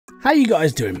How you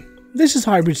guys doing? This is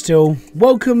Hybridsteel.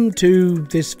 Welcome to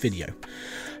this video.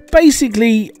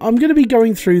 Basically, I'm going to be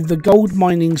going through the gold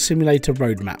mining simulator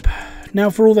roadmap.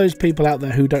 Now, for all those people out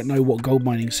there who don't know what gold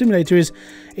mining simulator is,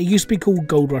 it used to be called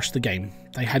Gold Rush the game.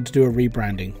 They had to do a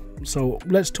rebranding. So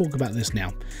let's talk about this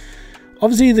now.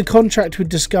 Obviously, the contract with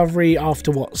Discovery after,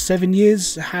 what, 7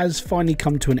 years has finally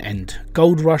come to an end.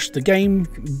 Gold Rush the game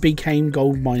became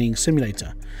Gold Mining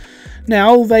Simulator.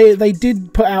 Now, they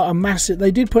did put out an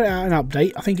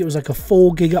update. I think it was like a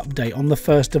 4 gig update on the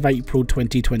 1st of April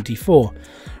 2024,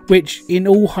 which in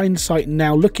all hindsight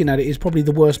now looking at it is probably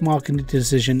the worst marketing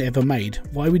decision ever made.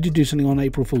 Why would you do something on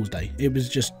April Fool's Day? It was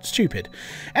just stupid.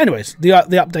 Anyways, the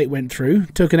update went through,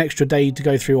 took an extra day to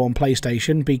go through on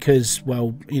PlayStation because,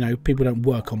 well, you know, people don't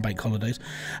work on bank holidays.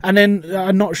 And then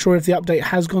I'm not sure if the update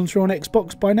has gone through on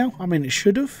Xbox by now. I mean, it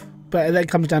should have. But that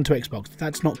comes down to Xbox.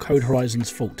 That's not Code Horizon's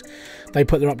fault. They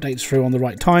put their updates through on the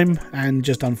right time, and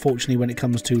just unfortunately when it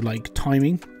comes to like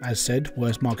timing, as said,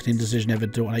 worst marketing decision ever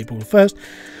to do it on April 1st,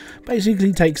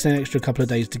 basically takes an extra couple of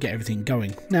days to get everything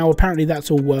going. Now apparently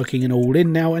that's all working and all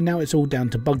in now, and now it's all down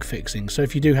to bug fixing. So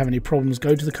if you do have any problems,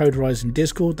 go to the Code Horizon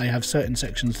Discord. They have certain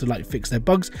sections to like fix their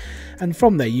bugs, and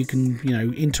from there you can, you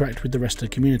know, interact with the rest of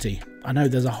the community. I know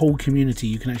there's a whole community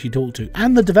you can actually talk to,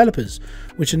 and the developers,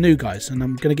 which are new guys, and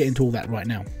I'm going to get into all that right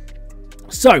now.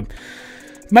 So,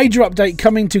 major update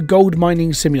coming to Gold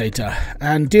Mining Simulator,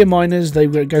 and dear miners, they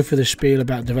will go for the spiel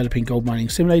about developing Gold Mining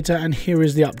Simulator, and here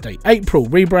is the update. April,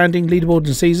 rebranding, leaderboards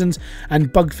and seasons,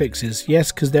 and bug fixes.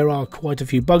 Yes, because there are quite a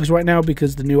few bugs right now,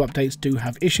 because the new updates do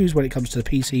have issues when it comes to the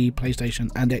PC, PlayStation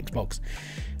and Xbox.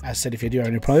 As said, if you do have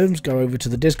any problems, go over to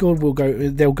the Discord.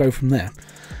 They'll go from there.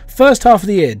 First half of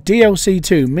the year, DLC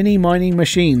 2, mini mining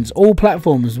machines, all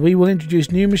platforms. We will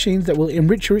introduce new machines that will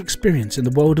enrich your experience in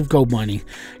the world of gold mining.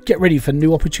 Get ready for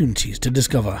new opportunities to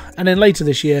discover. And then later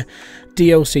this year,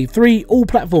 DLC 3, all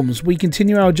platforms. We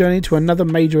continue our journey to another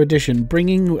major edition,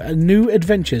 bringing new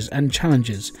adventures and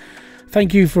challenges.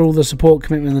 Thank you for all the support,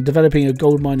 commitment and developing a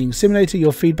gold mining simulator.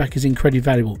 Your feedback is incredibly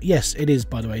valuable. Yes, it is,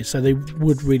 by the way. So they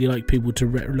would really like people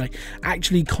to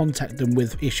actually contact them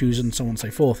with issues and so on and so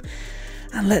forth.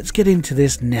 And let's get into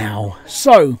this now.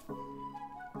 So,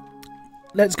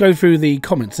 let's go through the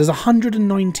comments. There's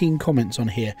 119 comments on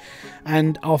here.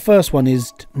 And our first one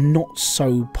is not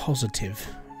so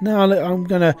positive. Now, I'm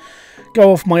going to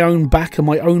go off my own back and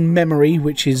my own memory,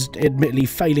 which is admittedly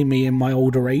failing me in my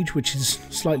older age, which is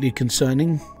slightly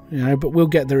concerning, you know, but we'll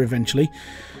get there eventually.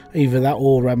 Either that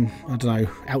or, I don't know,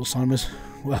 Alzheimer's.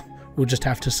 Well, we'll just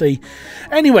have to see.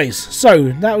 Anyways,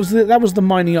 so that was the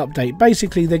mining update.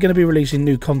 Basically, they're going to be releasing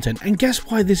new content. And guess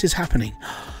why this is happening?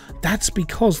 That's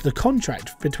because the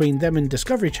contract between them and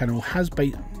Discovery Channel has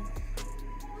been...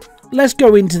 Let's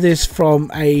go into this from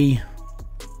a...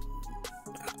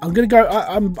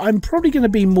 I'm probably going to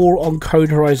be more on Code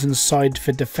Horizon's side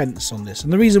for defense on this.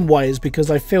 And the reason why is because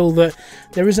I feel that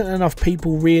there isn't enough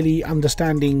people really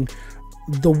understanding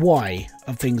the why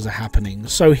of things are happening.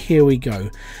 So here we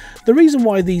go. The reason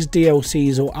why these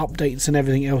DLCs or updates and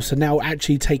everything else are now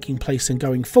actually taking place and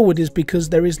going forward is because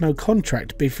there is no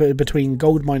contract between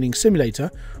Gold Mining Simulator,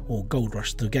 or Gold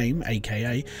Rush the game,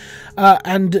 aka,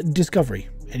 and Discovery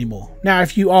anymore. Now,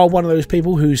 if you are one of those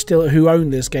people who own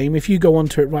this game, if you go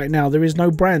onto it right now, there is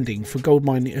no branding for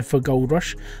Gold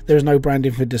Rush. There is no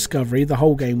branding for Discovery. The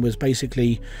whole game was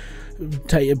basically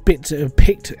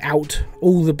picked out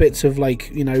all the bits of, like,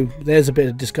 you know, there's a bit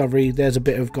of Discovery, there's a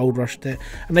bit of Gold Rush there,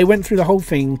 and they went through the whole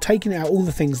thing, taking out all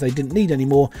the things they didn't need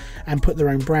anymore and put their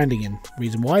own branding in.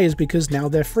 Reason why is because now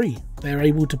they're free. They're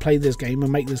able to play this game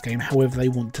and make this game however they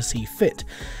want to see fit,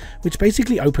 which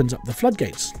basically opens up the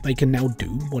floodgates. They can now do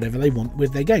whatever they want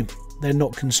with their game. They're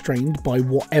not constrained by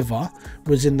whatever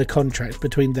was in the contract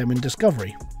between them and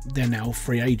Discovery. They're now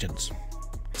free agents.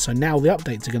 So now the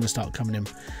updates are going to start coming in,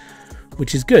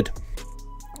 which is good.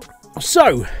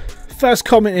 So, first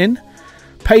comment in,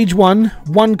 page 1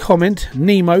 comment,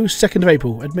 Nemo, 2nd of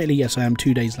April. Admittedly, yes, I am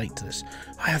 2 days late to this.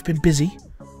 I have been busy.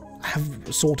 I have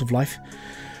a sort of life.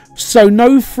 So,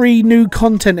 no free new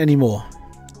content anymore.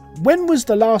 When was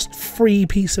the last free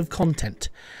piece of content?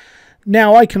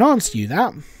 Now, I can answer you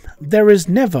that. There has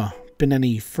never been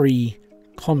any free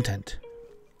content.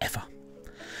 Ever.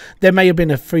 There may have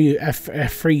been a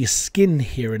free skin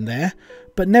here and there,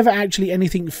 but never actually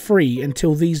anything free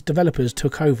until these developers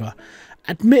took over.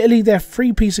 Admittedly, their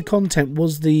free piece of content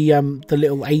was the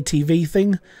little ATV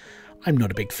thing. I'm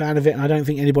not a big fan of it, and I don't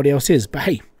think anybody else is. But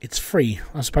hey, it's free.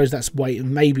 I suppose that's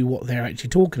maybe what they're actually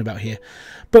talking about here.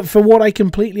 But for what I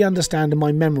completely understand in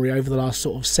my memory over the last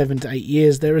sort of 7 to 8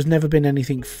 years, there has never been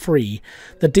anything free.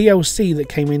 The DLC that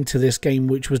came into this game,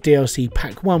 which was DLC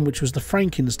Pack 1, which was the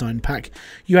Frankenstein pack,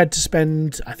 you had to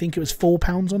spend, I think it was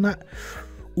 £4 on that.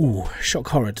 Ooh, shock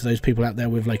horror to those people out there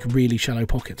with like really shallow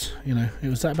pockets. You know, it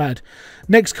was that bad.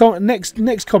 Next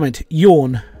comment.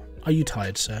 Yawn. Are you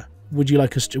tired, sir? Would you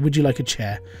like a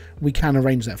chair? We can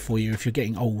arrange that for you if you're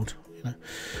getting old. You know.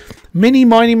 Mini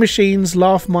mining machines,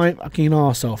 laugh my fucking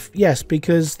arse off. Yes,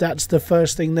 because that's the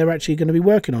first thing they're actually going to be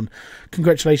working on.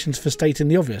 Congratulations for stating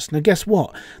the obvious. Now, guess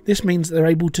what? This means they're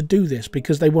able to do this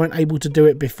because they weren't able to do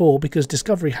it before because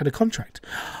Discovery had a contract.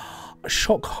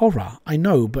 Shock horror, I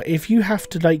know, but if you have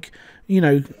to, like, you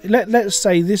know, let's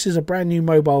say this is a brand new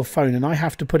mobile phone and I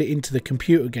have to put it into the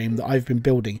computer game that I've been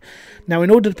building. Now, in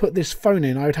order to put this phone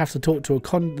in, I would have to talk to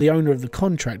the owner of the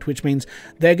contract, which means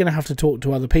they're going to have to talk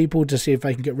to other people to see if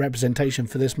they can get representation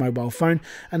for this mobile phone,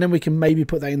 and then we can maybe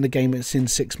put that in the game. It's in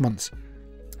 6 months.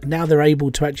 Now they're able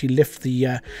to actually lift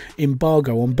the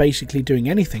embargo on basically doing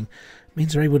anything.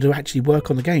 Means they're able to actually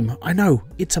work on the game. I know,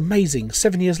 it's amazing.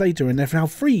 7 years later and they're now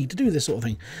free to do this sort of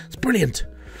thing. It's brilliant.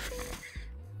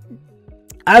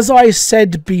 As I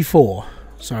said before,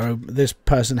 so this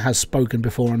person has spoken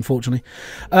before, unfortunately.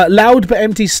 Loud but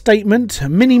empty statement.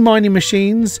 Mini mining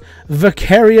machines.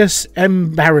 Vicarious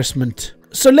embarrassment.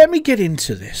 So let me get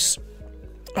into this.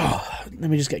 Oh, let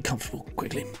me just get comfortable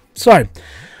quickly. So,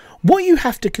 what you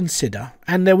have to consider,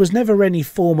 and there was never any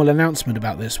formal announcement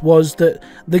about this, was that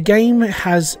the game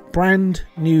has brand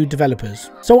new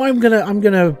developers. So I'm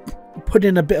gonna put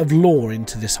in a bit of lore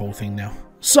into this whole thing now.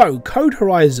 So Code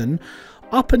Horizon,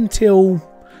 up until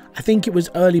I think it was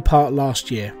early part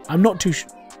last year. I'm not too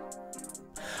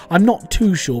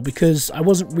sure because I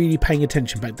wasn't really paying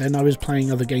attention back then. I was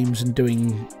playing other games and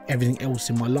doing everything else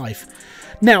in my life.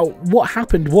 Now, what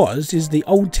happened is the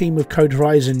old team of Code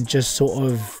Horizon just sort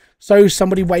of... So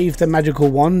somebody waved their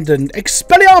magical wand and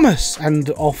Expelliarmus! And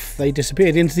off they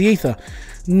disappeared into the ether,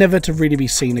 never to really be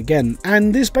seen again.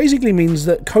 And this basically means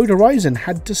that Code Horizon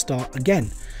had to start again.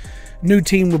 New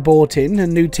team were brought in,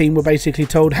 and new team were basically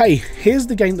told, hey, here's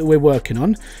the game that we're working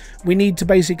on. We need to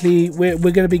basically, we're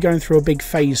going to be going through a big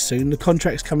phase soon. The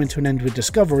contract's coming to an end with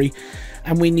Discovery,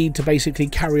 and we need to basically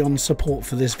carry on support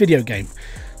for this video game.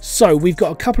 So we've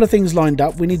got a couple of things lined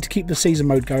up. We need to keep the season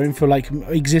mode going for like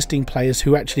existing players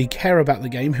who actually care about the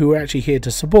game, who are actually here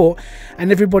to support,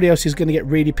 and everybody else is going to get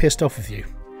really pissed off with you.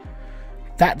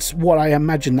 That's what I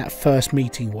imagine that first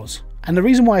meeting was. And the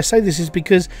reason why I say this is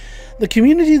because the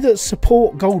community that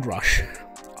support Gold Rush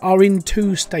are in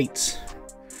two states.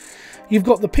 You've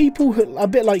got the people who, a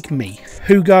bit like me,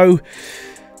 who go,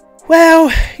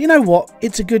 well, you know what,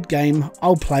 it's a good game,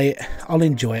 I'll play it, I'll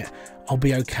enjoy it, I'll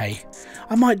be okay.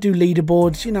 I might do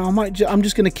leaderboards, you know, I'm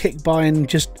just going to kick by and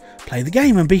just play the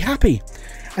game and be happy.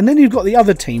 And then you've got the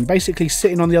other team basically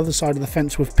sitting on the other side of the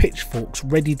fence with pitchforks,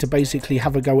 ready to basically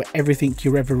have a go at everything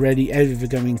you're ever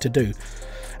going to do.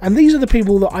 And these are the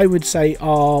people that I would say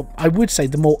are,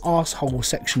 the more arsehole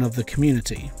section of the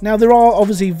community. Now, there are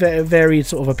obviously varied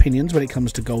sort of opinions when it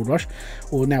comes to Gold Rush,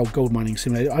 or now Gold Mining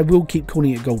Simulator. I will keep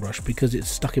calling it Gold Rush because it's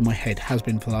stuck in my head, has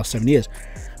been for the last 7 years.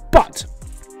 But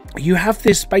you have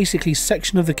this basically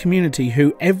section of the community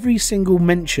who every single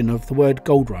mention of the word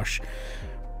Gold Rush,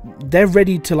 they're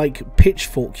ready to like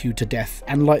pitchfork you to death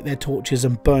and light their torches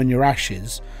and burn your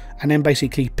ashes, and then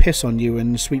basically piss on you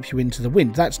and sweep you into the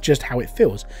wind. That's just how it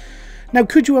feels. Now,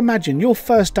 could you imagine your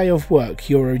first day of work?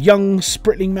 You're a young,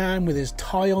 spritling man with his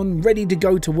tie on, ready to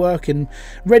go to work and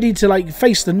ready to like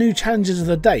face the new challenges of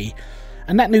the day.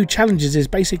 And that new challenges is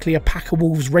basically a pack of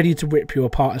wolves ready to rip you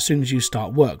apart as soon as you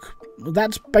start work.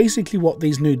 That's basically what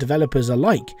these new developers are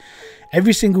like.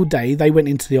 Every single day they went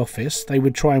into the office, they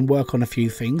would try and work on a few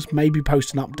things, maybe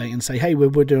post an update and say, hey,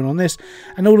 we're doing on this,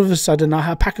 and all of a sudden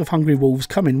a pack of hungry wolves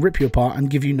come in, rip you apart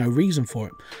and give you no reason for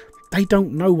it. They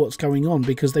don't know what's going on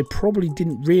because they probably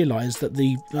didn't realise that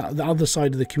the other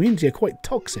side of the community are quite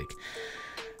toxic.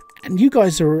 And you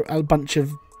guys are a bunch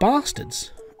of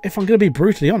bastards, if I'm going to be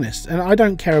brutally honest, and I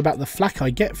don't care about the flack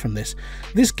I get from this.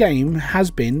 This game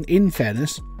has been, in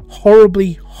fairness,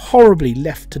 horribly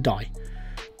left to die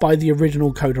by the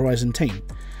original Code Horizon team.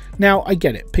 Now, I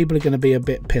get it, people are going to be a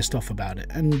bit pissed off about it,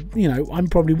 and you know, I'm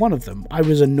probably one of them. I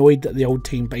was annoyed that the old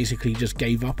team basically just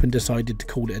gave up and decided to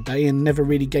call it a day and never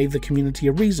really gave the community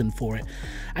a reason for it.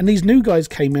 And these new guys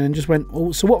came in and just went,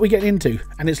 oh, so what are we getting into?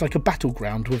 And it's like a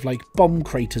battleground with like bomb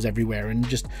craters everywhere, and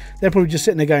just they're probably just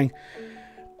sitting there going,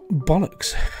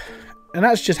 bollocks. And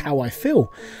that's just how I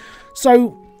feel.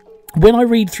 So when I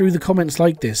read through the comments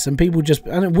like this, and people just,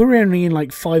 and we're only in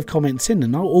like 5 comments in,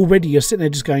 and already you're sitting there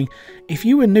just going, if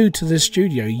you were new to this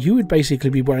studio, you would basically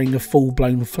be wearing a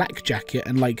full-blown flak jacket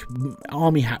and like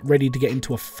army hat ready to get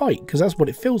into a fight, because that's what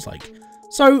it feels like.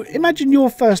 So imagine your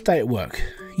first day at work.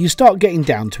 You start getting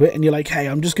down to it and you're like, hey,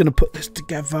 I'm just going to put this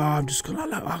together. I'm just going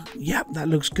to, oh, yep, that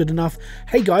looks good enough.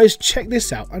 Hey guys, check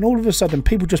this out. And all of a sudden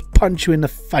people just punch you in the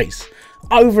face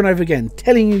over and over again,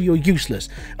 telling you you're useless.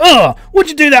 Oh, what'd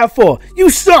you do that for? You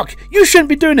suck. You shouldn't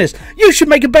be doing this. You should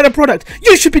make a better product.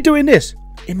 You should be doing this.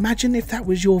 Imagine if that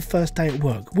was your first day at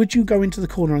work. Would you go into the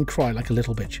corner and cry like a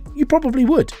little bitch? You probably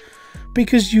would,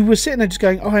 because you were sitting there just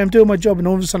going, oh, I'm doing my job, and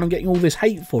all of a sudden I'm getting all this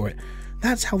hate for it.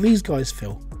 That's how these guys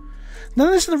feel. Now,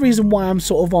 this is the reason why I'm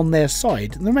sort of on their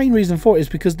side. And the main reason for it is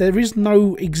because there is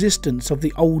no existence of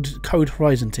the old Code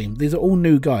Horizon team. These are all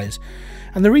new guys.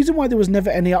 And the reason why there was never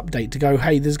any update to go,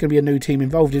 hey, there's going to be a new team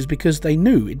involved, is because they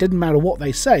knew it didn't matter what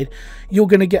they said, you're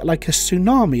going to get like a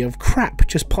tsunami of crap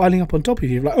just piling up on top of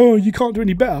you. Like, oh, you can't do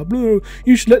any better. No,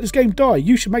 you should let this game die.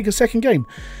 You should make a second game.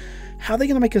 How are they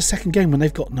going to make a second game when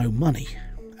they've got no money?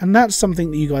 And that's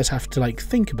something that you guys have to like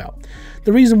think about.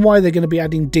 The reason why they're going to be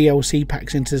adding DLC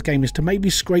packs into this game is to maybe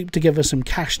scrape together some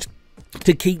cash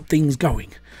to keep things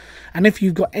going. And if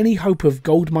you've got any hope of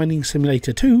Gold Mining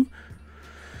Simulator 2,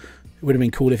 it would have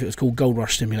been cool if it was called Gold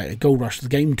Rush Simulator, Gold Rush the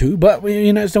Game 2, but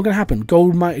you know it's not going to happen.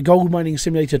 Gold Mining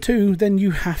Simulator 2, then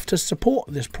you have to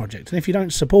support this project. And if you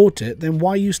don't support it, then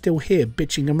why are you still here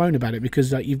bitching and moan about it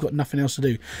because like, you've got nothing else to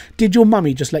do? Did your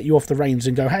mummy just let you off the reins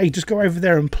and go, hey, just go over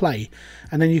there and play,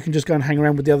 and then you can just go and hang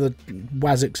around with the other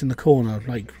wazzicks in the corner,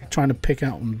 like trying to pick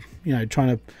out and, you know,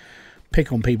 trying to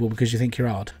pick on people because you think you're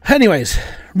hard. Anyways,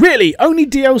 really, only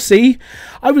DLC.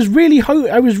 I was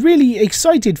really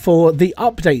excited for the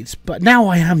updates, but now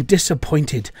I am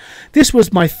disappointed. This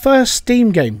was my first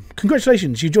Steam game.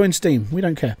 Congratulations, you joined Steam. We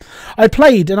don't care. I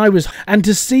played and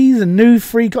to see the new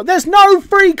free there's no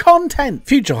free content.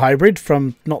 Future Hybrid,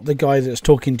 from not the guy that's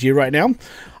talking to you right now.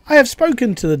 I have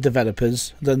spoken to the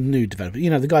developers, the new developers, you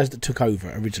know, the guys that took over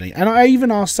originally. And I even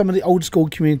asked some of the old school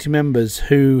community members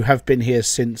who have been here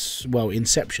since, well,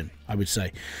 inception, I would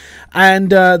say.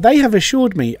 And they have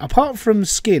assured me, apart from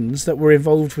skins that were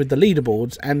involved with the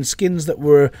leaderboards and skins that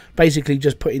were basically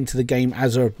just put into the game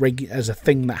as a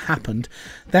thing that happened,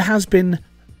 there has been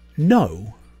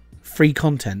no free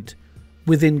content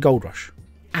within Gold Rush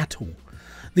at all.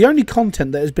 The only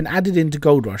content that has been added into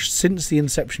Gold Rush since the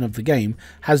inception of the game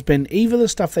has been either the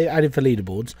stuff they added for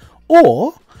leaderboards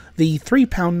or the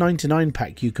 £3.99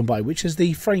 pack you can buy, which is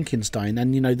the Frankenstein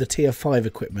and, you know, the tier 5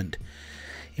 equipment.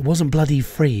 It wasn't bloody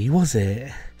free, was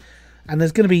it? And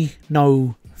there's going to be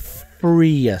no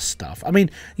freer stuff. I mean,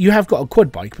 you have got a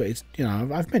quad bike, but it's, you know,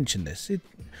 I've mentioned this.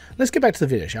 Let's get back to the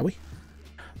video, shall we?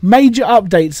 Major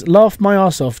updates. Laughed my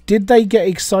ass off. Did they get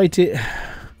excited?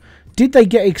 Did they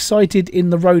get excited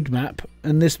in the roadmap?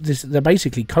 And they're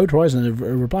basically Code Horizon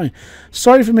are replying.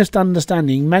 Sorry for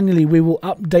misunderstanding. Manually, we will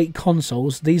update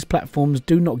consoles. These platforms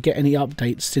do not get any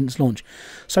updates since launch.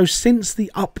 So since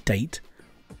the update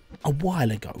a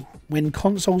while ago, when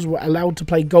consoles were allowed to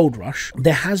play Gold Rush,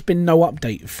 there has been no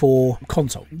update for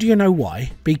console. Do you know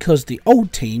why? Because the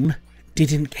old team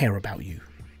didn't care about you.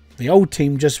 The old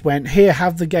team just went, here,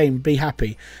 have the game, be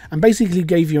happy, and basically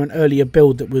gave you an earlier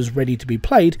build that was ready to be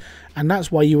played, and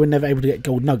that's why you were never able to get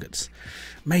gold nuggets.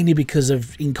 Mainly because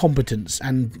of incompetence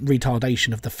and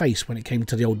retardation of the face when it came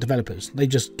to the old developers. They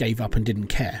just gave up and didn't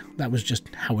care. That was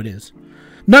just how it is.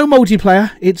 No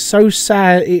multiplayer. It's so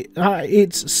sad.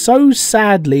 It's so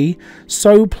sadly,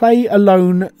 so play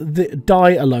alone,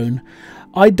 die alone.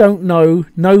 I don't know,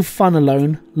 no fun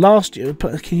alone. Last year,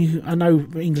 I know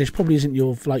English probably isn't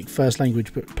your like first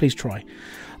language, but please try.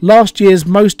 Last year's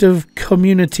most of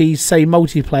community say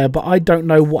multiplayer, but I don't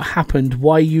know what happened,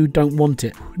 why you don't want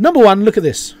it. Number one, look at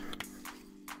this.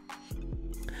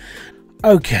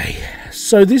 Okay,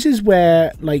 so this is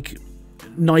where like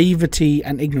naivety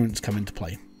and ignorance come into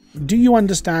play. Do you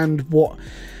understand what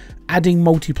adding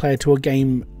multiplayer to a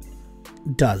game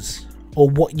does, or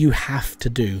what you have to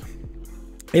do?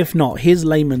 If not, here's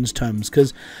layman's terms,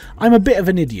 because I'm a bit of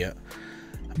an idiot.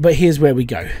 But here's where we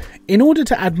go. In order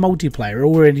to add multiplayer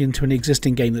already into an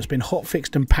existing game that's been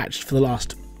hotfixed and patched for the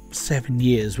last 7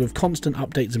 years with constant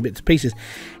updates and bits and pieces,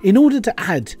 in order to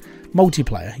add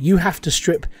multiplayer, you have to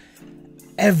strip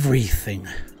everything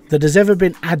that has ever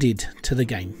been added to the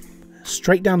game,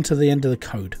 straight down to the end of the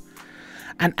code,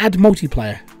 and add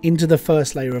multiplayer into the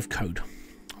first layer of code.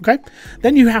 Okay?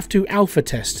 Then you have to alpha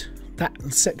test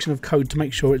that section of code to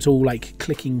make sure it's all like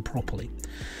clicking properly.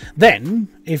 Then,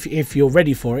 if you're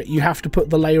ready for it, you have to put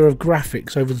the layer of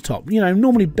graphics over the top. You know,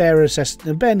 normally bare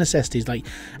necessities like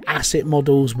asset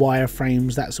models,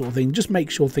 wireframes, that sort of thing. Just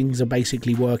make sure things are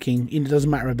basically working. It doesn't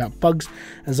matter about bugs,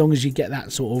 as long as you get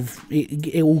that sort of,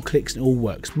 it all clicks and it all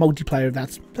works. Multiplayer,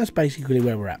 that's basically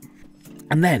where we're at.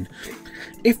 And then,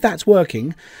 if that's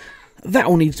working, that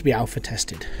all needs to be alpha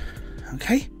tested.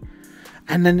 Okay?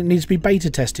 And then it needs to be beta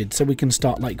tested so we can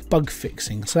start like bug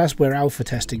fixing. So that's where alpha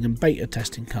testing and beta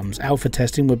testing comes. Alpha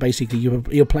testing, where basically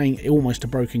you're playing almost a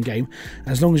broken game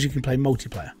as long as you can play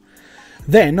multiplayer.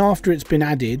 Then after it's been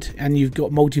added and you've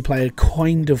got multiplayer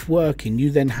kind of working,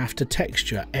 you then have to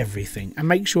texture everything and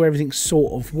make sure everything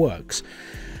sort of works.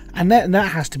 And that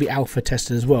has to be alpha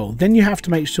tested as well. Then you have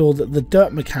to make sure that the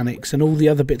dirt mechanics and all the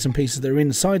other bits and pieces that are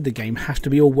inside the game have to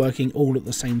be all working all at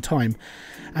the same time.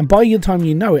 And by the time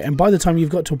you know it, and by the time you've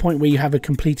got to a point where you have a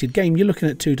completed game, you're looking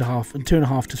at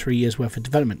 2.5 to 3 years worth of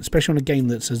development, especially on a game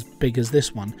that's as big as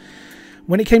this one.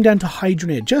 When it came down to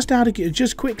Hybridsteel,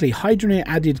 just quickly, Hybridsteel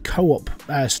added co-op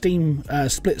Steam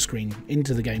split screen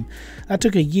into the game. That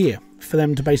took a year for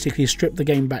them to basically strip the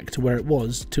game back to where it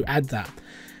was, to add that,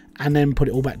 and then put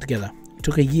it all back together. It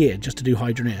took a year just to do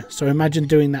Hybridsteel. So imagine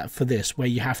doing that for this, where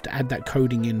you have to add that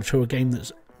coding in to a game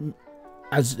that's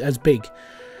as big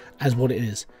as what it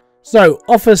is. So,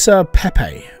 Officer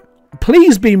Pepe,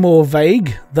 please be more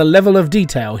vague. The level of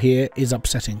detail here is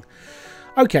upsetting.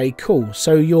 Okay, cool.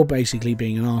 So you're basically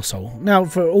being an arsehole. Now,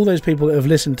 for all those people that have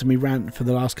listened to me rant for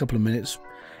the last couple of minutes,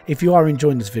 if you are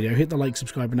enjoying this video, hit the like,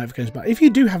 subscribe and notifications button. If you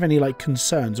do have any like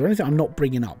concerns or anything I'm not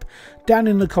bringing up, down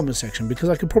in the comment section, because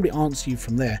I could probably answer you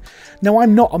from there. Now,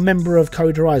 I'm not a member of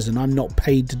Code Horizon. I'm not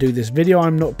paid to do this video.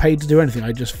 I'm not paid to do anything.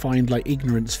 I just find like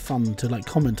ignorance fun to like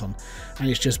comment on, and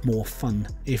it's just more fun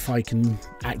if I can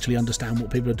actually understand what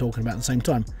people are talking about at the same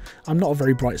time. I'm not a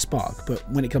very bright spark, but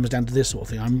when it comes down to this sort of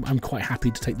thing, I'm quite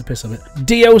happy to take the piss of it.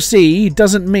 DLC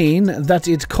doesn't mean that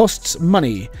it costs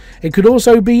money. It could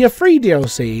also be a free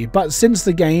DLC, but since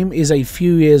the game is a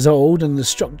few years old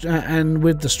and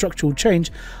with the structural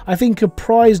change, I think a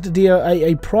priced deal,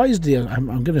 I'm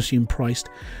going to assume priced,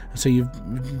 so you've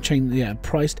changed, yeah,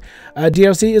 priced,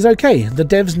 DLC is okay. The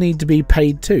devs need to be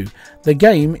paid too. The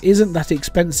game isn't that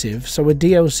expensive, so a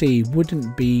DLC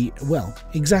wouldn't be, well,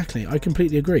 exactly, I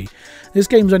completely agree. This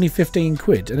game's only 15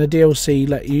 quid, and a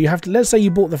DLC, you have to, let's say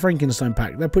you bought the Frankenstein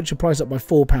pack, that puts your price up by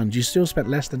 £4, you still spent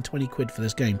less than 20 quid for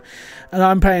this game. And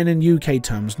I'm paying in UK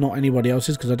terms, not anybody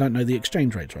else's, because I don't know the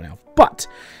exchange rates right now. But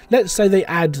let's say they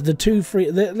add the two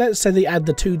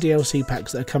DLC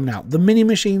packs that are coming out. The mini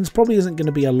machines probably isn't going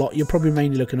to be a lot. You're probably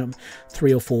mainly looking at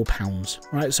 £3 or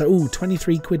 £4, right? So, ooh,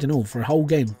 23 quid in all for a whole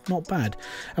game. Not bad.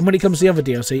 And when it comes to the other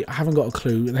DLC, I haven't got a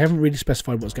clue. They haven't really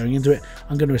specified what's going into it.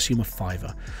 I'm going to assume a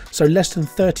 £5. So less than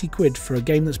 30 quid for a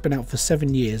game that's been out for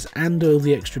 7 years, and all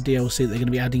the extra DLC that they're going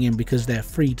to be adding in because they're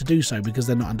free to do so, because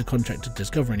they're not under contract to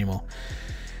Discover anymore.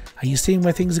 Are you seeing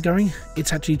where things are going?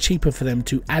 It's actually cheaper for them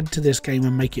to add to this game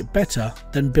and make it better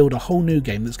than build a whole new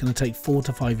game that's going to take 4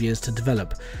 to 5 years to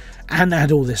develop and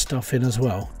add all this stuff in as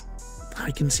well. I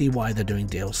can see why they're doing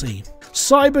DLC.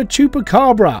 Cyber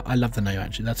Chupacabra. I love the name,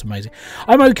 actually. That's amazing.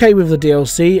 I'm okay with the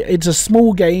DLC. It's a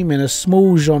small game in a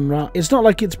small genre. It's not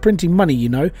like it's printing money, you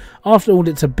know. After all,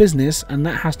 it's a business, and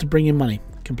that has to bring in money.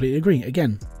 Completely agree.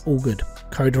 Again, all good.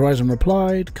 Code Horizon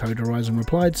replied. Code Horizon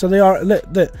replied. So they are...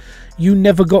 Look, you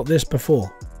never got this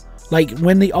before. Like,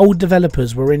 when the old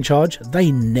developers were in charge,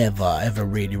 they never ever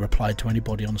really replied to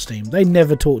anybody on Steam. They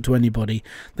never talked to anybody.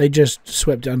 They just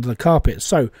swept it under the carpet.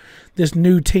 So, this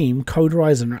new team, Code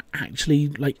Horizon, are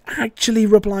actually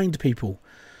replying to people.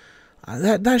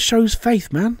 That shows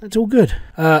faith, man. It's all good.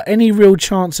 Any real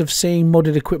chance of seeing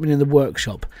modded equipment in the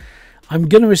workshop? I'm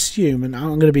going to assume, and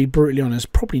I'm going to be brutally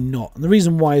honest, probably not. And the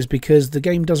reason why is because the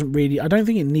game doesn't really... I don't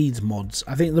think it needs mods.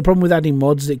 I think the problem with adding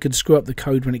mods is it could screw up the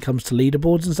code when it comes to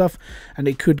leaderboards and stuff, and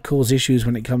it could cause issues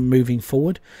when it comes moving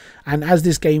forward. And as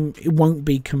this game, it won't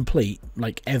be complete,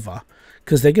 like, ever,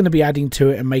 because they're going to be adding to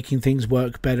it and making things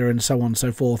work better and so on and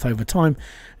so forth over time.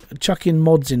 Chucking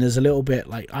mods in is a little bit,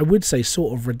 like, I would say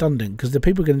sort of redundant, because the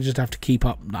people are going to just have to keep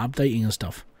up updating and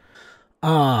stuff.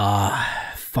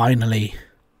 Ah, finally...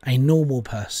 a normal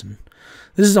person.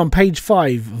 This is on page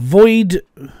 5. Void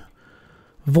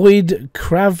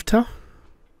Kravta?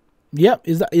 Yep,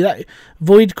 is that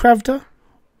Void Kravta?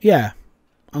 Yeah.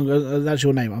 That's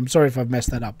your name. I'm sorry if I've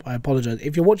messed that up. I apologize.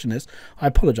 If you're watching this, I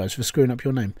apologize for screwing up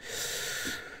your name.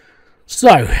 So,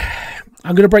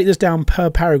 I'm going to break this down per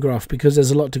paragraph because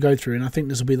there's a lot to go through, and I think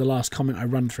this will be the last comment I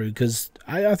run through because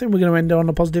I think we're going to end on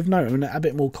a positive note and a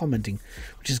bit more commenting,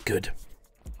 which is good.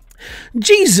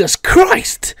 Jesus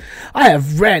Christ! I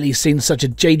have rarely seen such a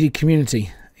jaded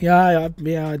community. Yeah,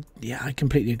 I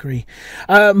completely agree.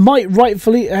 Might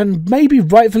rightfully, and maybe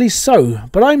rightfully so,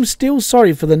 but I'm still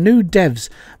sorry for the new devs.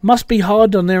 Must be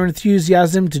hard on their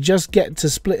enthusiasm to just get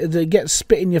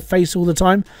spit in your face all the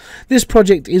time. This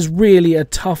project is really a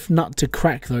tough nut to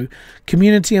crack, though.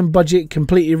 Community and budget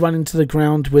completely run into the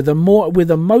ground with a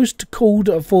most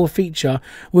called for feature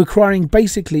requiring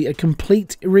basically a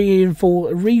complete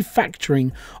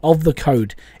refactoring of the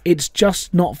code. It's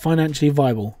just not financially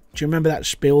viable. Do you remember that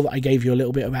spiel that I gave you a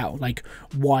little bit about, like,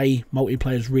 why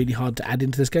multiplayer is really hard to add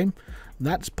into this game?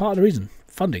 That's part of the reason.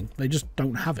 Funding. They just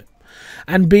don't have it.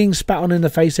 And being spat on in the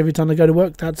face every time they go to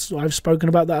work, I've spoken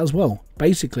about that as well.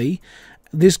 Basically,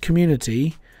 this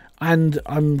community, and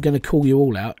I'm going to call you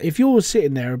all out, if you're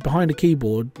sitting there behind a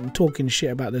keyboard talking shit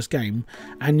about this game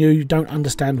and you don't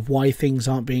understand why things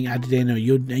aren't being added in, or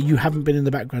you haven't been in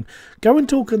the background, go and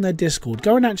talk on their Discord.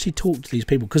 Go and actually talk to these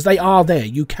people, because they are there.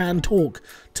 You can talk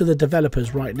to the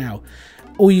developers right now,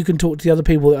 or you can talk to the other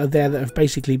people that are there that have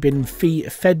basically been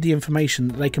fed the information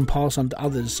that they can pass on to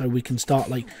others, so we can start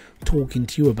like talking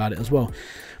to you about it as well.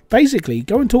 Basically,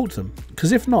 go and talk to them,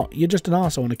 because if not, you're just an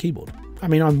arsehole on a keyboard. I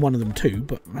mean, I'm one of them too,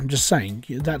 but I'm just saying,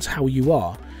 that's how you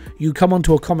are. You come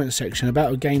onto a comment section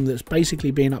about a game that's basically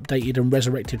being updated and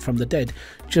resurrected from the dead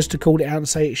just to call it out and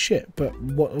say it's shit. But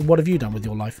what have you done with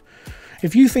your life?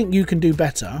 If you think you can do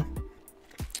better,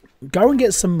 go and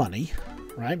get some money,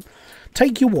 right?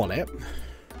 Take your wallet,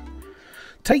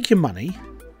 take your money,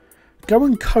 go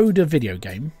and code a video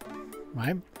game,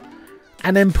 right?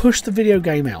 And then push the video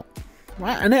game out.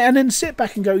 Right, and then sit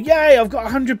back and go, yay, I've got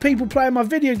 100 people playing my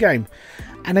video game.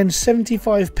 And then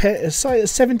 75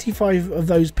 of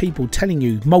those people telling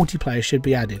you multiplayer should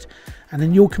be added. And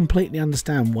then you'll completely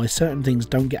understand why certain things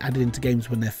don't get added into games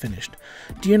when they're finished.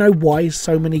 Do you know why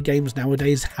so many games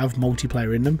nowadays have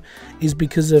multiplayer in them? Is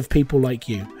because of people like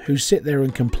you, who sit there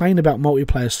and complain about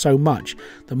multiplayer so much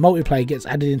that multiplayer gets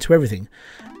added into everything.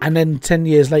 And then 10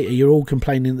 years later, you're all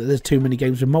complaining that there's too many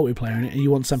games with multiplayer in it and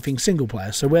you want something single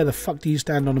player. So where the fuck do you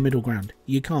stand on the middle ground?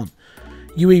 You can't.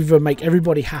 You either make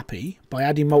everybody happy by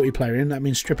adding multiplayer in, that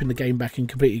means stripping the game back and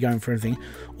completely going for everything,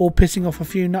 or pissing off a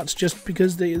few nuts just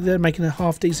because they're making a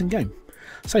half-decent game.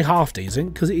 I say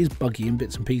half-decent because it is buggy in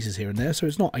bits and pieces here and there, so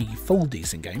it's not a full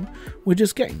decent game. We're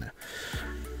just getting there.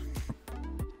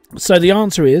 So the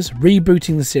answer is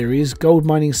rebooting the series, Gold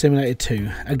Mining Simulator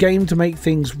 2, a game to make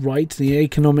things right, the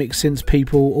economics, since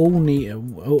people all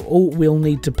will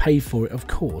need to pay for it, of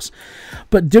course.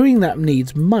 But doing that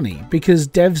needs money, because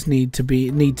devs need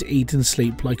to eat and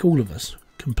sleep like all of us.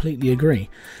 Completely agree.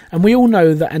 And we all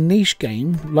know that a niche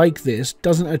game like this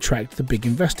doesn't attract the big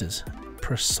investors.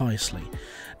 Precisely.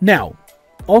 Now,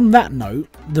 on that note,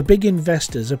 the big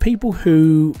investors are people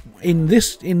who, in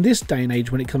this day and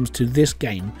age when it comes to this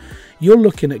game, you're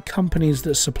looking at companies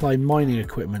that supply mining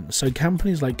equipment. So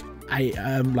companies like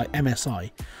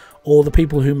MSI, or the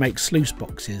people who make sluice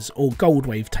boxes, or gold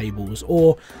wave tables,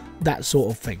 or that sort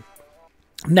of thing.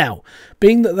 Now,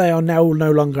 being that they are now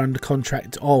no longer under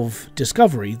contract of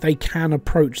Discovery, they can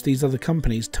approach these other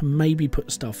companies to maybe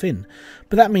put stuff in.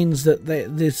 But that means that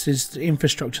this is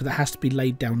infrastructure that has to be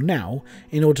laid down now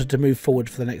in order to move forward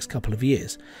for the next couple of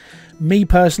years. Me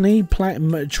personally,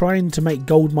 trying to make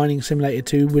Gold Mining Simulator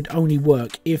 2 would only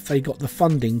work if they got the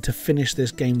funding to finish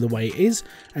this game the way it is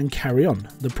and carry on.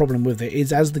 The problem with it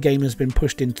is, as the game has been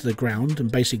pushed into the ground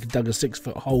and basically dug a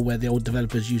 6-foot hole where the old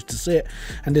developers used to sit,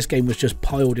 and this game was just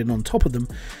piled in on top of them,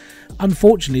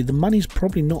 unfortunately the money's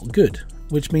probably not good,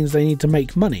 which means they need to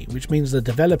make money, which means the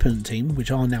development team,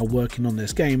 which are now working on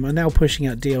this game, are now pushing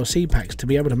out DLC packs to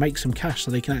be able to make some cash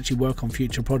so they can actually work on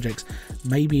future projects,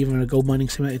 maybe even a Gold Mining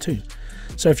Simulator 2.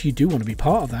 So if you do want to be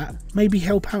part of that, maybe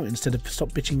help out instead of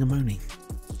stop bitching and moaning.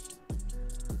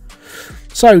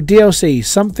 So DLC,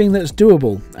 something that's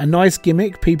doable, a nice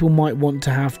gimmick people might want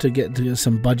to have to get to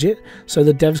some budget so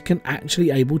the devs can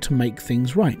actually able to make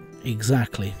things right.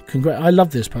 Exactly. I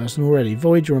love this person already.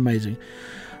 Void, you're amazing.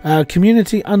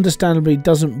 Community understandably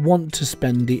doesn't want to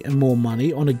spend more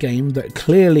money on a game that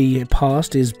clearly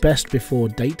past is best before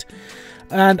date,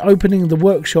 and opening the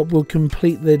workshop will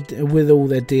complete with all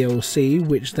their DLC,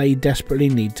 which they desperately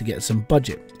need to get some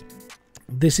budget.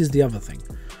 This is the other thing.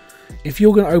 If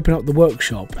you're going to open up the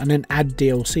workshop and then add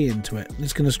DLC into it,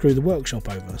 it's going to screw the workshop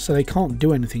over, so they can't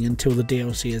do anything until the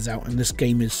DLC is out and this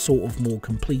game is sort of more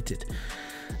completed.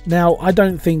 Now, I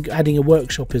don't think adding a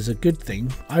workshop is a good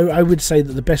thing. I would say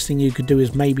that the best thing you could do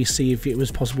is maybe see if it was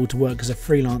possible to work as a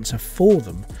freelancer for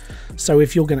them. So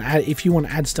if you want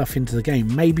to add stuff into the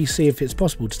game, maybe see if it's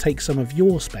possible to take some of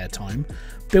your spare time,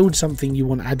 build something you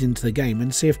want to add into the game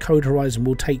and see if Code Horizon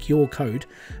will take your code,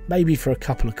 maybe for a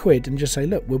couple of quid, and just say,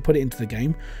 look, we'll put it into the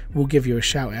game, we'll give you a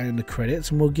shout out in the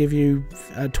credits, and we'll give you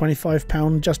a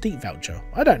 £25 Just Eat voucher.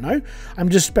 I don't know. I'm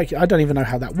just speculating. I don't even know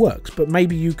how that works, but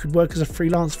maybe you could work as a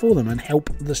freelance for them and help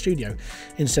the studio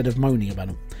instead of moaning about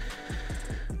them.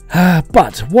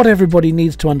 But what everybody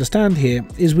needs to understand here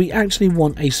is we actually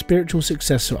want a spiritual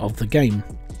successor of the game,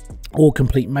 or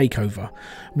complete makeover.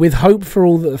 With hope for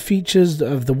all the features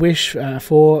of the wish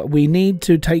for, we need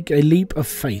to take a leap of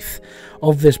faith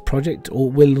of this project, or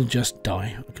we'll just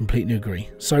die. I completely agree.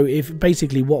 So if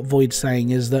basically what Void's saying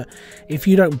is that if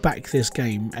you don't back this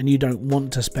game and you don't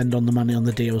want to spend on the money on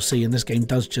the DLC, and this game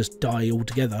does just die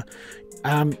altogether,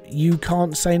 you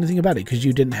can't say anything about it because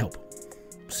you didn't help.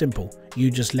 Simple. You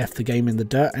just left the game in the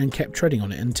dirt and kept treading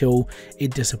on it until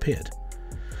it disappeared.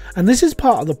 And this is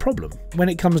part of the problem when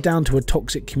it comes down to a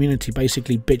toxic community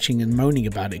basically bitching and moaning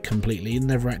about it completely and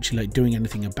never actually doing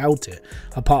anything about it,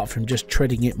 apart from just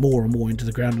treading it more and more into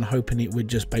the ground and hoping it would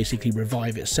just basically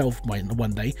revive itself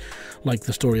one day, like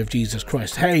the story of Jesus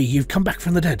Christ. Hey, you've come back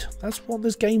from the dead. That's what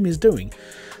this game is doing.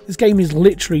 This game is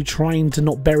literally trying to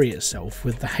not bury itself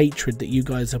with the hatred that you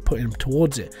guys are putting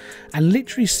towards it, and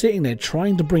literally sitting there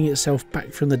trying to bring itself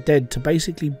back from the dead to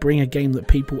basically bring a game that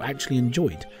people actually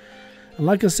enjoyed. And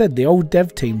like I said, the old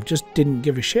dev team just didn't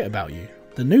give a shit about you.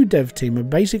 The new dev team are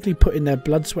basically putting their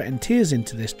blood, sweat and tears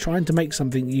into this, trying to make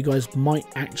something you guys might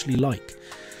actually like.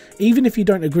 Even if you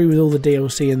don't agree with all the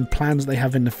DLC and plans they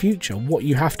have in the future, what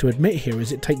you have to admit here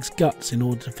is it takes guts in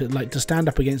order to stand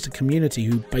up against a community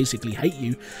who basically hate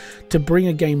you, to bring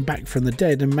a game back from the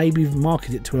dead and maybe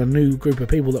market it to a new group of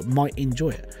people that might enjoy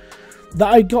it. That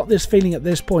I got this feeling at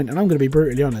this point, and I'm going to be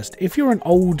brutally honest, if you're an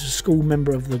old school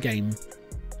member of the game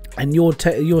and you're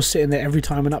sitting there every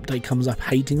time an update comes up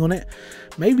hating on it,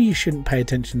 maybe you shouldn't pay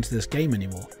attention to this game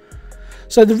anymore.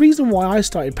 So the reason why I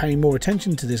started paying more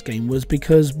attention to this game was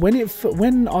because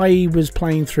when I was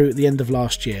playing through at the end of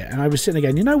last year, and I was sitting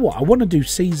again, you know what, I want to do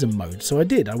season mode. So I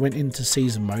did. I went into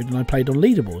season mode and I played on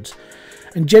leaderboards.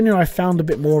 And genuinely I found a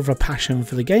bit more of a passion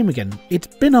for the game again. It's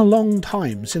been a long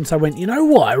time since I went, you know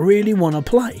what, I really want to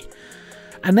play.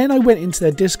 And then I went into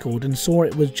their Discord and saw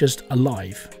it was just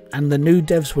alive. And the new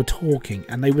devs were talking,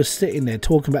 and they were sitting there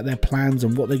talking about their plans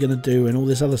and what they're going to do and all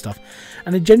this other stuff.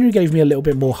 And it genuinely gave me a little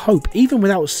bit more hope, even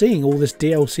without seeing all this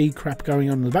DLC crap going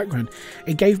on in the background.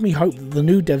 It gave me hope that the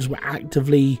new devs were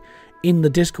actively in the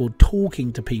Discord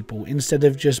talking to people instead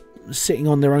of just sitting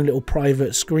on their own little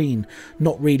private screen,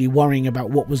 not really worrying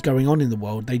about what was going on in the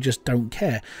world. They just don't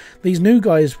care. These new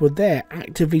guys were there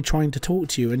actively trying to talk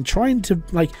to you and trying to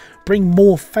bring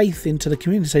more faith into the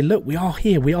community. Say, look, we are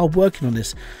here, we are working on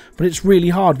this, but it's really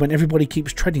hard when everybody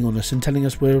keeps treading on us and telling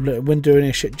us we're doing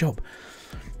a shit job.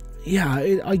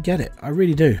 Yeah, I get it. I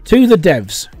really do. To the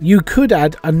devs, you could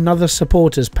add another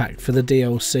supporters pack for the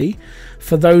DLC.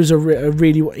 For those are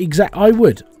really I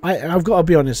would. I've got to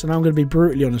be honest, and I'm going to be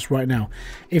brutally honest right now.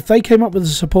 If they came up with a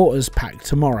supporters pack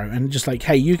tomorrow and just like,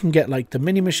 hey, you can get like the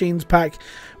mini machines pack.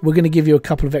 We're going to give you a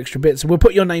couple of extra bits, and we'll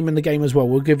put your name in the game as well.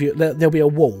 We'll give you. There'll be a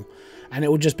wall, and it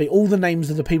will just be all the names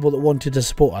of the people that wanted to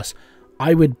support us.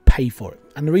 I would pay for it.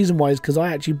 And the reason why is because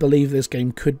I actually believe this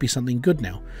game could be something good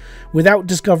now. Without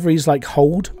discoveries like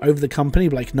hold over the company,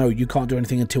 like, no, you can't do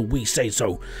anything until we say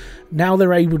so. Now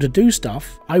they're able to do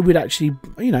stuff. I would actually,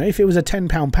 you know, if it was a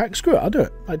 £10 pack, screw it, I'll do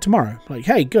it. Like tomorrow. Like,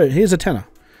 hey, good, here's a tenner.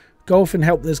 Go off and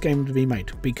help this game to be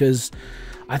made. Because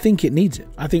I think it needs it.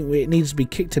 I think it needs to be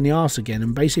kicked in the arse again.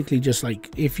 And basically just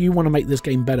like, if you want to make this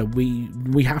game better,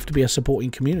 we have to be a supporting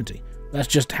community. That's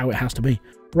just how it has to be.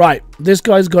 Right, this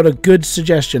guy's got a good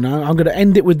suggestion. I'm going to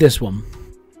end it with this one.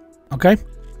 Okay?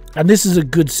 And this is a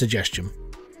good suggestion.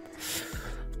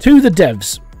 To the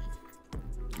devs,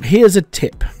 here's a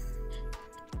tip.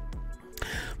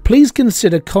 Please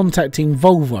consider contacting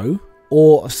Volvo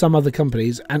or some other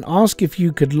companies and ask if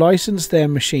you could license their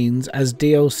machines as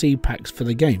DLC packs for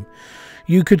the game.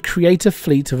 You could create a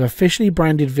fleet of officially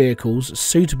branded vehicles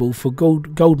suitable for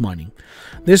gold mining.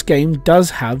 This game does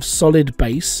have solid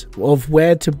base of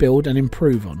where to build and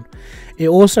improve on. It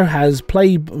also has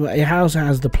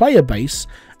the player base,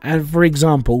 and for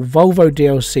example, Volvo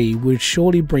DLC would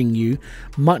surely bring you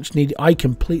much needed. I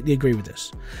completely agree with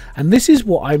this, and this is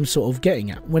what I'm sort of getting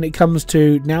at when it comes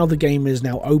to now the game is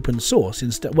now open source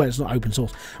instead. Well, it's not open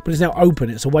source, but it's now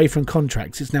open. It's away from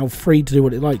contracts. It's now free to do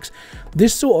what it likes.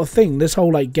 This sort of thing, this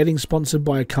whole like getting sponsored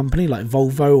by a company like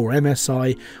Volvo or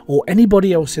MSI or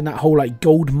anybody else in that whole like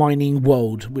gold mining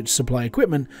world which supply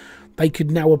equipment. They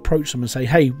could now approach them and say,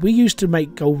 hey, we used to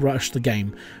make Gold Rush the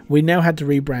game. We now had to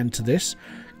rebrand to this.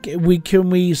 can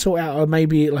we sort out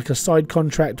maybe like a side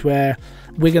contract where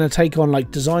we're going to take on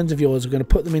like designs of yours, we're going to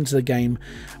put them into the game,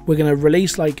 we're going to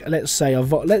release like let's say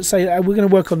we're going to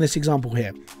work on this example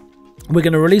here. We're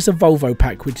going to release a Volvo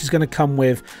pack, which is going to come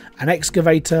with an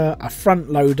excavator, a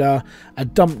front loader, a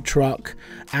dump truck,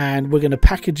 and we're going to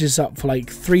package this up for like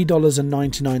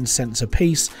 $3.99 a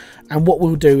piece. And what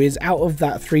we'll do is out of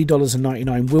that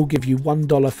 $3.99, we'll give you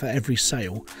 $1 for every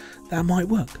sale. That might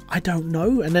work. I don't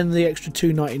know. And then the extra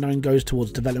 $2.99 goes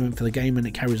towards development for the game, and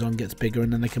it carries on, gets bigger,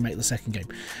 and then they can make the second game.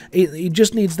 It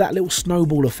just needs that little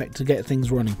snowball effect to get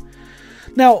things running.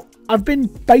 Now, I've been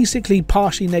basically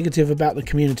partially negative about the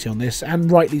community on this,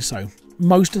 and rightly so.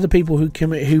 Most of the people who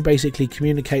basically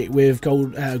communicate with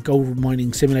Gold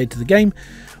Mining Simulator the game,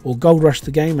 or Gold Rush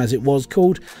the game as it was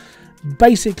called,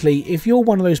 basically, if you're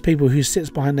one of those people who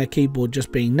sits behind their keyboard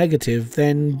just being negative,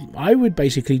 then I would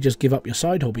basically just give up your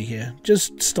side hobby here.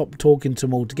 Just stop talking to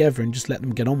them altogether and just let them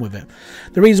get on with it.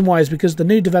 The reason why is because the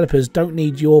new developers don't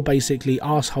need your basically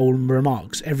arsehole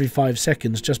remarks every 5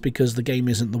 seconds just because the game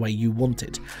isn't the way you want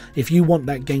it. If you want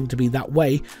that game to be that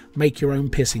way, make your own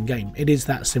pissing game. It is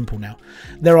that simple now.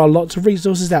 There are lots of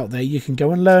resources out there. You can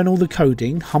go and learn all the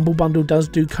coding. Humble Bundle does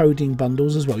do coding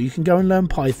bundles as well. You can go and learn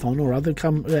Python or other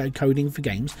coding for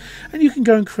games, and you can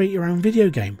go and create your own video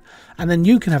game, and then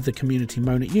you can have the community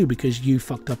moan at you because you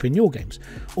fucked up in your games,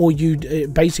 or you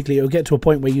basically it'll get to a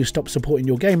point where you stop supporting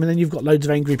your game, and then you've got loads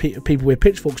of angry people with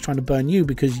pitchforks trying to burn you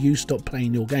because you stopped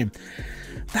playing your game.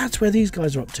 That's where these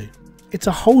guys are up to. It's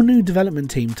a whole new development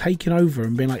team taking over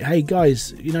and being like, hey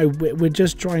guys, you know, we're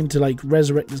just trying to like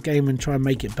resurrect this game and try and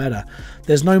make it better.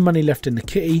 There's no money left in the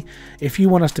kitty. If you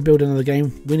want us to build another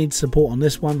game, we need support on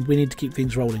this one. We need to keep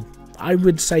things rolling. I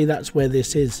would say that's where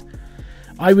this is.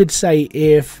 I would say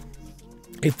if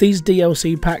these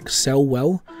DLC packs sell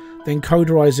well, then Code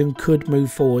Horizon could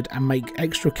move forward and make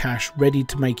extra cash ready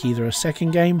to make either a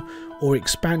second game or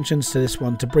expansions to this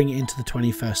one to bring it into the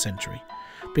 21st century.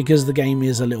 Because the game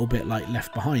is a little bit like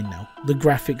left behind now. The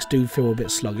graphics do feel a bit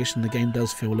sluggish and the game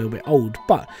does feel a little bit old,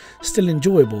 but still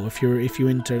enjoyable if you're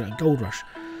into a Gold Rush.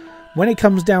 When it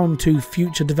comes down to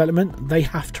future development, they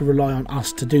have to rely on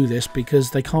us to do this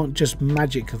because they can't just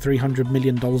magic $300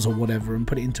 million or whatever and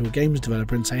put it into a games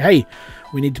developer and say, hey,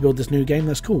 we need to build this new game,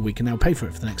 that's cool, we can now pay for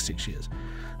it for the next 6 years.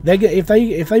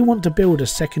 If they want to build a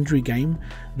secondary game,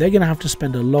 they're going to have to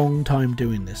spend a long time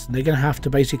doing this. They're going to have to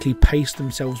basically pace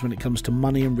themselves when it comes to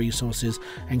money and resources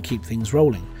and keep things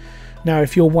rolling. Now,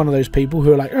 if you're one of those people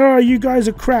who are like, oh, you guys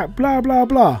are crap, blah, blah,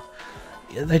 blah,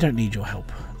 they don't need your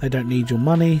help. They don't need your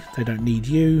money. They don't need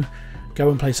you.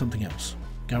 Go and play something else.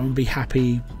 Go and be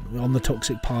happy on the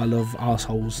toxic pile of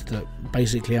arseholes that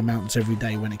basically amounts every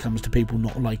day when it comes to people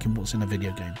not liking what's in a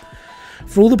video game.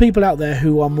 For all the people out there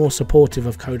who are more supportive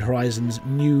of Code Horizon's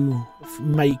new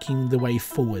making the way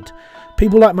forward,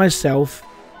 people like myself,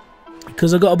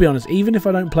 because I've got to be honest, even if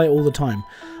I don't play it all the time,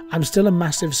 I'm still a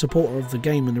massive supporter of the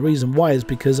game, and the reason why is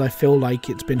because I feel like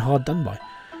it's been hard done by.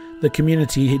 The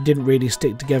community didn't really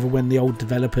stick together when the old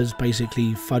developers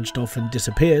basically fudged off and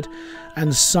disappeared,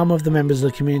 and some of the members of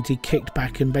the community kicked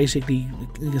back and basically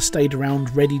stayed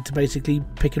around ready to basically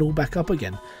pick it all back up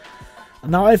again.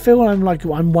 Now I feel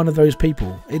I'm one of those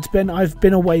people. I've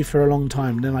been away for a long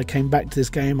time, then I came back to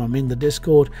this game, I'm in the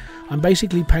Discord, I'm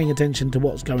basically paying attention to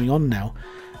what's going on now,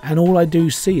 and all I do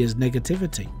see is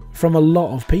negativity from a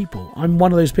lot of people. I'm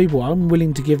one of those people. I'm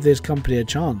willing to give this company a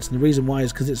chance, and the reason why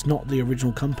is because it's not the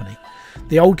original company.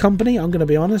 The old company, I'm going to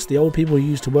be honest, the old people who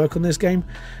used to work on this game,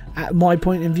 at my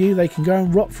point of view, they can go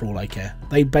and rot for all I care.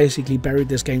 They basically buried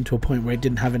this game to a point where it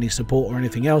didn't have any support or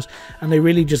anything else, and they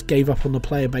really just gave up on the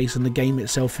player base and the game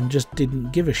itself and just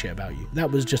didn't give a shit about you.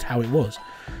 That was just how it was.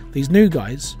 These new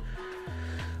guys,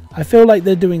 I feel like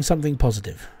they're doing something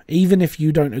positive. Even if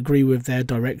you don't agree with their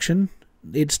direction,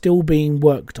 it's still being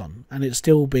worked on and it's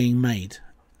still being made,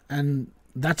 and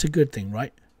that's a good thing,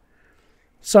 right?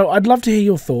 So I'd love to hear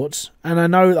your thoughts, and I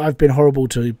know that I've been horrible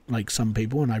to like some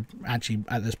people, and I actually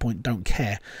at this point don't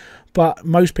care, but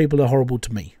most people are horrible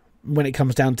to me. When it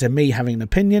comes down to me having an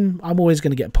opinion, I'm always going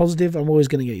to get positive, I'm always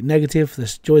going to get negative.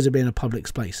 The joys of being a public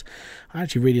space. I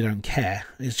actually really don't care.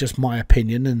 It's just my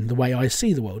opinion and the way I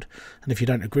see the world. And if you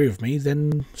don't agree with me,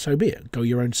 then so be it. Go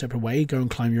your own separate way, go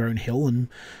and climb your own hill and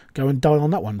go and die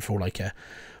on that one for all I care.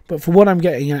 But for what I'm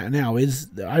getting at now is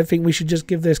I think we should just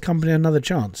give this company another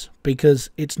chance,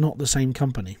 because it's not the same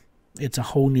company. It's a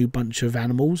whole new bunch of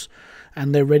animals,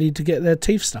 and they're ready to get their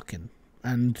teeth stuck in.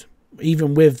 And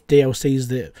even with DLCs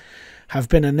that have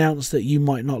been announced that you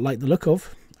might not like the look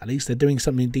of, at least they're doing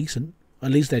something decent.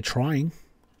 At least they're trying.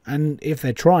 And if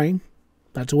they're trying,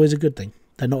 that's always a good thing.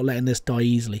 They're not letting this die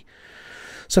easily.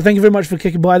 So thank you very much for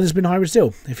kicking by. This has been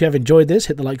Hybridsteel. If you have enjoyed this,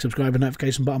 hit the like, subscribe and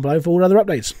notification button below for all other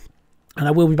updates. And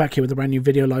I will be back here with a brand new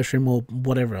video, live stream, or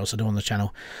whatever else I do on the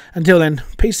channel. Until then,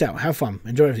 peace out, have fun,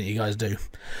 enjoy everything you guys do.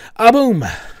 Boom!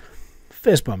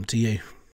 Fist bump to you.